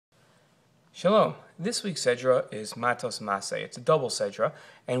Shalom. This week's Sedra is Matos-Masei. It's a double Sedra,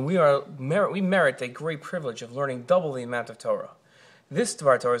 and we merit the great privilege of learning double the amount of Torah. This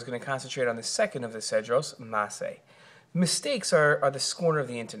Dvar Torah is going to concentrate on the second of the Sedros, Masei. Mistakes are the scorn of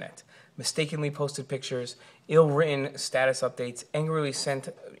the internet. Mistakenly posted pictures, ill-written status updates, angrily sent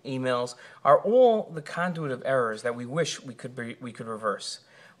emails are all the conduit of errors that we wish we could reverse.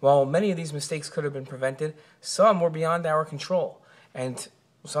 While many of these mistakes could have been prevented, some were beyond our control, and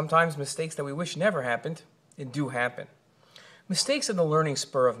sometimes mistakes that we wish never happened, do happen. Mistakes are the learning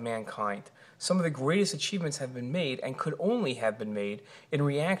spur of mankind. Some of the greatest achievements have been made and could only have been made in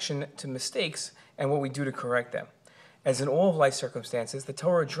reaction to mistakes and what we do to correct them. As in all of life circumstances, the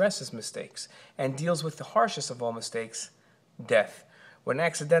Torah addresses mistakes and deals with the harshest of all mistakes, death. When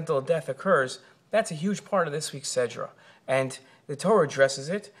accidental death occurs, that's a huge part of this week's Sedra, and the Torah addresses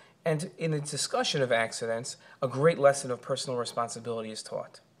it, and in the discussion of accidents, a great lesson of personal responsibility is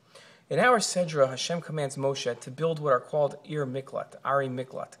taught. In our Sedra, Hashem commands Moshe to build what are called Ir Miklat, Ari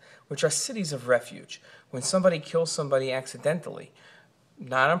Miklat, which are cities of refuge. When somebody kills somebody accidentally,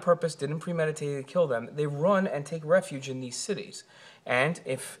 not on purpose, didn't premeditate to kill them, they run and take refuge in these cities. And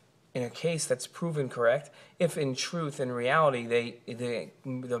if, in a case that's proven correct, if in truth, in reality,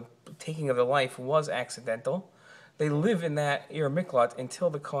 the taking of the life was accidental, they live in that Ir Miklat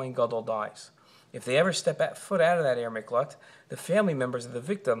until the Kohen Gadol dies. If they ever step foot out of that Ir Miklat, the family members of the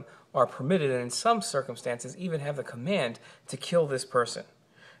victim are permitted, and in some circumstances even have the command to kill this person.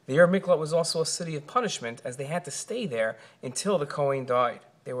 The Ir Miklat was also a city of punishment, as they had to stay there until the Kohen died.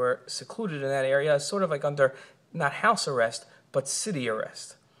 They were secluded in that area, sort of like under not house arrest, but city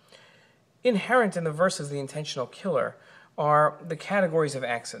arrest. Inherent in the verse as the intentional killer are the categories of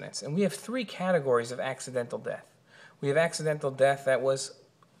accidents, and we have three categories of accidental death. We have accidental death that was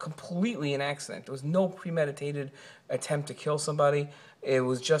completely an accident. There was no premeditated attempt to kill somebody. It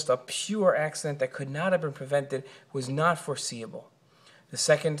was just a pure accident that could not have been prevented, was not foreseeable. The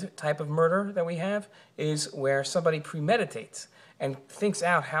second type of murder that we have is where somebody premeditates and thinks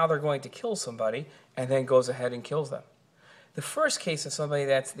out how they're going to kill somebody and then goes ahead and kills them. The first case of somebody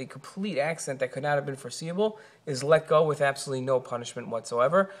that's the complete accident that could not have been foreseeable is let go with absolutely no punishment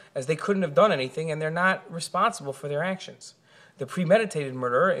whatsoever, as they couldn't have done anything and they're not responsible for their actions. The premeditated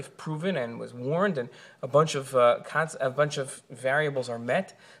murderer, if proven and was warned and a bunch of variables are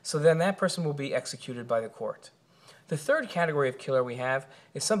met, so then that person will be executed by the court. The third category of killer we have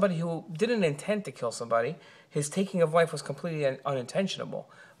is somebody who didn't intend to kill somebody. His taking of life was completely unintentional,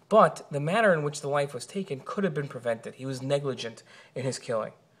 but the manner in which the life was taken could have been prevented. He was negligent in his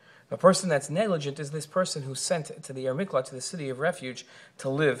killing. The person that's negligent is this person who's sent to the Ir Miklat, to the city of refuge, to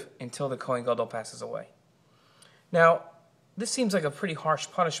live until the Kohen Gadol passes away. Now, this seems like a pretty harsh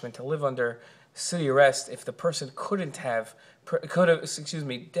punishment to live under city arrest if the person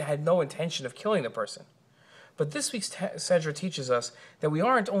had no intention of killing the person. But this week's Sedra teaches us that we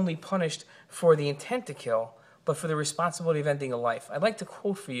aren't only punished for the intent to kill, but for the responsibility of ending a life. I'd like to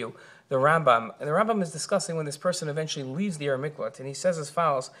quote for you the Rambam. And the Rambam is discussing when this person eventually leaves the Ir Miklat, and he says as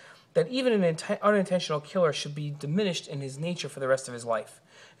follows, that even an unintentional killer should be diminished in his nature for the rest of his life.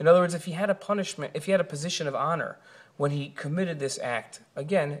 In other words, if he had a position of honor when he committed this act,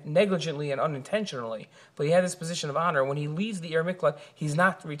 again, negligently and unintentionally, but he had this position of honor, when he leaves the Ir Miklat, he's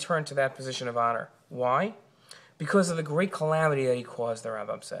not returned to that position of honor. Why? Because of the great calamity that he caused, the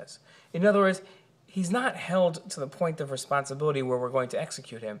Rambam says. In other words, he's not held to the point of responsibility where we're going to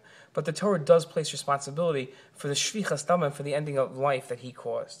execute him, but the Torah does place responsibility for the shvichas damim, for the ending of life that he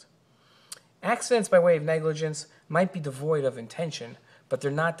caused. Accidents by way of negligence might be devoid of intention, but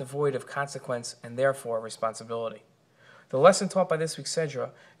they're not devoid of consequence and therefore responsibility. The lesson taught by this week's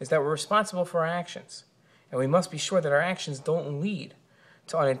Sedra is that we're responsible for our actions, and we must be sure that our actions don't lead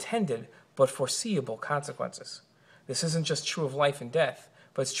to unintended but foreseeable consequences. This isn't just true of life and death,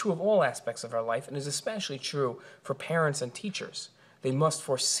 but it's true of all aspects of our life, and is especially true for parents and teachers. They must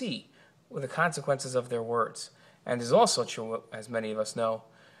foresee the consequences of their words, and is also true, as many of us know,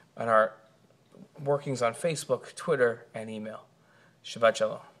 in our workings on Facebook, Twitter, and email. Shabbat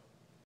Shalom.